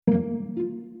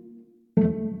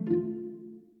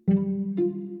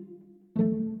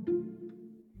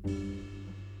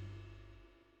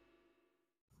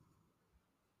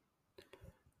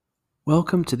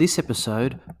Welcome to this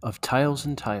episode of Tales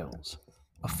and Tales,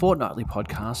 a fortnightly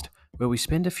podcast where we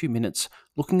spend a few minutes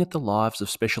looking at the lives of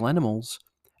special animals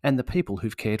and the people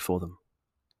who've cared for them.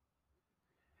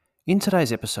 In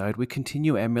today's episode, we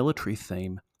continue our military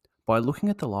theme by looking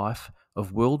at the life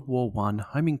of World War I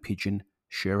homing pigeon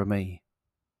Cher Ami.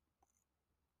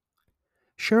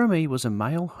 Cher Ami was a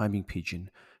male homing pigeon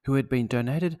who had been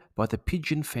donated by the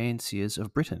pigeon fanciers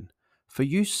of Britain for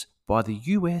use by the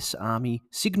US Army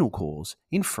Signal Corps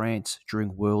in France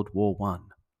during World War I,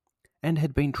 and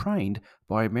had been trained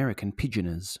by American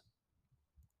pigeoners.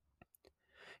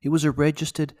 He was a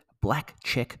registered black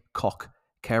check cock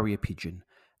carrier pigeon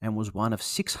and was one of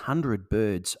 600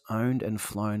 birds owned and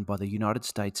flown by the United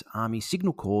States Army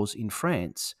Signal Corps in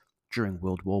France during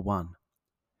World War I.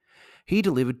 He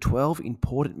delivered 12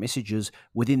 important messages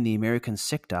within the American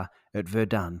sector at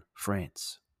Verdun,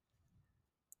 France.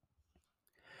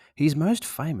 He is most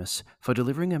famous for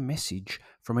delivering a message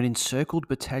from an encircled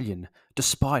battalion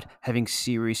despite having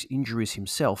serious injuries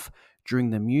himself during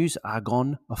the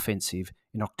Meuse-Argonne offensive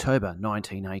in October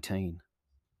 1918.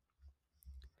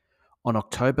 On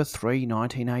October 3,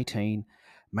 1918,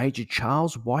 Major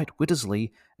Charles White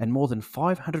Wittersley and more than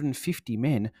 550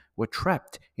 men were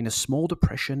trapped in a small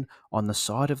depression on the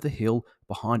side of the hill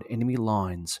behind enemy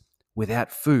lines,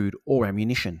 without food or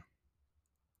ammunition.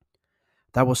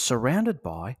 They were surrounded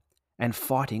by and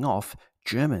fighting off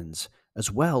Germans,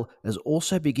 as well as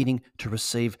also beginning to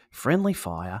receive friendly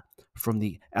fire from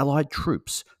the Allied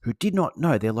troops who did not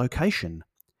know their location,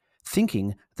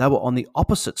 thinking they were on the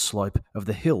opposite slope of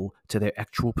the hill to their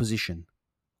actual position.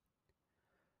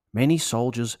 Many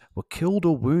soldiers were killed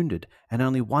or wounded, and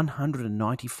only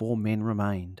 194 men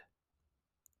remained.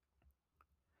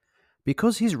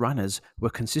 Because his runners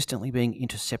were consistently being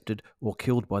intercepted or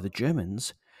killed by the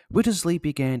Germans, Wittersley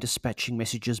began dispatching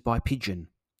messages by pigeon.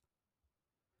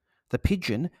 The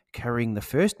pigeon carrying the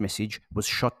first message was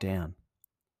shot down.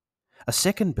 A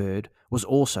second bird was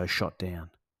also shot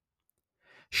down.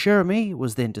 Cher Ami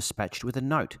was then dispatched with a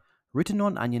note written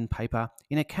on onion paper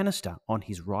in a canister on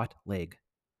his right leg.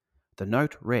 The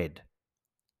note read,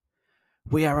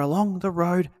 "We are along the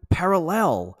road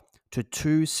parallel to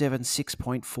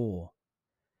 276.4.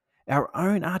 Our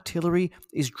own artillery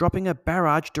is dropping a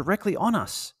barrage directly on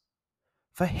us.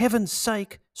 For heaven's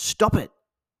sake, stop it."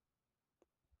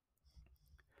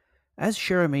 As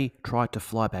Cher Ami tried to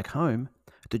fly back home,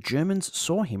 the Germans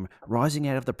saw him rising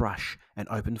out of the brush and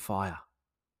opened fire.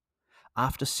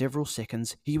 After several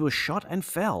seconds, he was shot and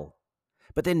fell,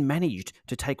 but then managed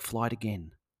to take flight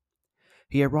again.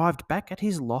 He arrived back at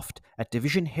his loft at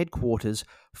Division Headquarters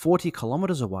 40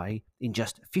 kilometres away in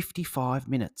just 55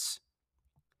 minutes,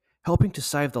 helping to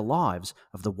save the lives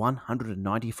of the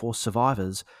 194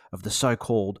 survivors of the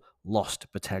so-called Lost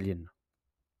Battalion.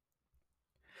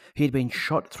 He had been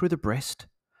shot through the breast,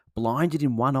 blinded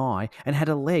in one eye, and had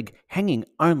a leg hanging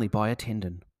only by a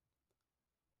tendon.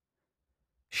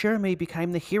 Cher Ami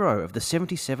became the hero of the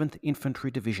 77th Infantry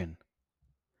Division.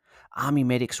 Army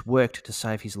medics worked to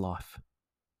save his life.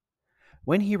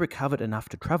 When he recovered enough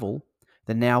to travel,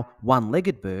 the now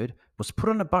one-legged bird was put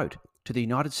on a boat to the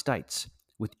United States,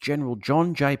 with General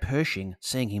John J. Pershing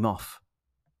seeing him off.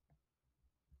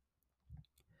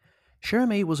 Cher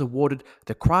Ami was awarded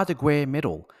the Croix de Guerre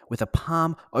Medal with a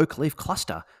palm oak leaf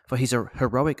cluster for his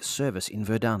heroic service in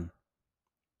Verdun.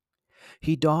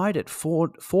 He died at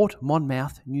Fort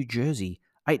Monmouth, New Jersey,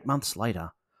 8 months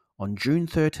later, on June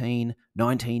 13,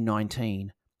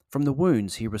 1919, from the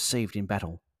wounds he received in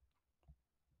battle.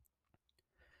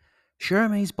 Cher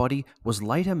Ami's body was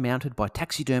later mounted by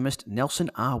taxidermist Nelson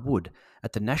R. Wood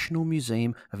at the National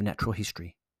Museum of Natural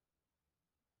History.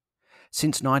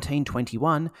 Since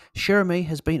 1921, Cher Ami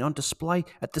has been on display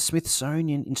at the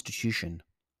Smithsonian Institution.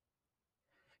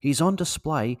 He is on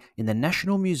display in the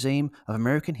National Museum of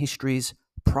American History's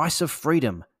Price of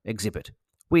Freedom exhibit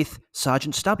with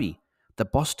Sergeant Stubby, the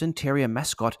Boston Terrier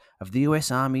mascot of the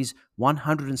US Army's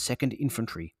 102nd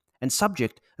Infantry and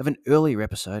subject of an earlier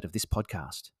episode of this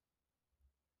podcast.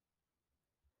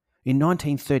 In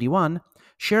 1931,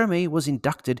 Cher Ami was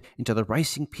inducted into the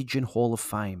Racing Pigeon Hall of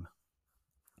Fame.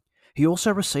 He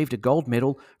also received a gold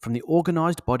medal from the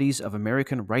organised bodies of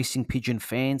American racing pigeon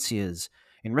fanciers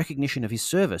in recognition of his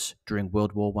service during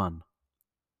World War I.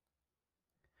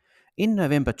 In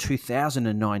November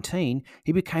 2019,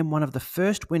 he became one of the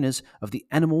first winners of the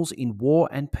Animals in War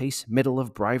and Peace Medal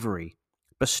of Bravery,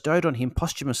 bestowed on him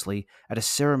posthumously at a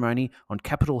ceremony on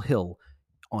Capitol Hill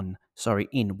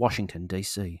in Washington,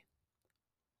 D.C.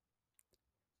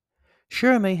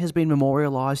 Cher Ami has been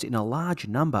memorialised in a large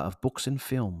number of books and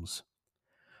films.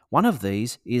 One of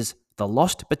these is The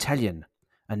Lost Battalion,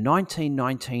 a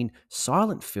 1919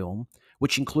 silent film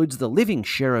which includes the living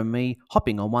Cher Ami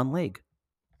hopping on one leg.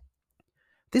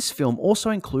 This film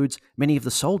also includes many of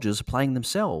the soldiers playing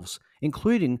themselves,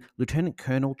 including Lieutenant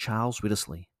Colonel Charles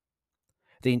Widdersley.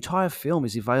 The entire film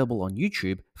is available on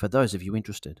YouTube for those of you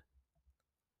interested.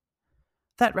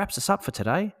 That wraps us up for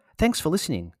today. Thanks for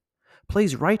listening.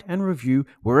 Please rate and review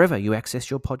wherever you access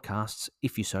your podcasts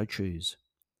if you so choose.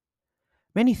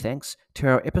 Many thanks to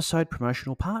our episode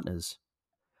promotional partners: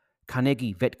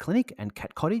 Carnegie Vet Clinic and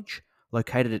Cat Cottage,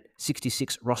 located at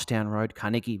 66 Rossdown Road,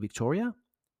 Carnegie, Victoria;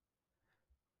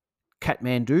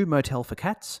 Kathmandu Motel for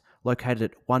Cats, located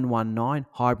at 119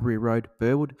 Highbury Road,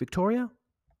 Burwood, Victoria;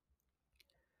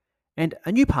 and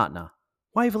a new partner,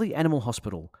 Waverley Animal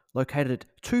Hospital, located at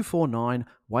 249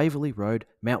 Waverley Road,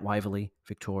 Mount Waverley,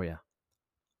 Victoria.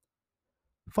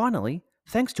 Finally,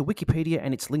 thanks to Wikipedia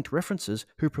and its linked references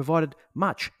who provided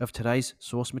much of today's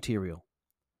source material.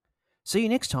 See you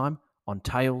next time on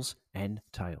Tales and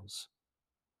Tales.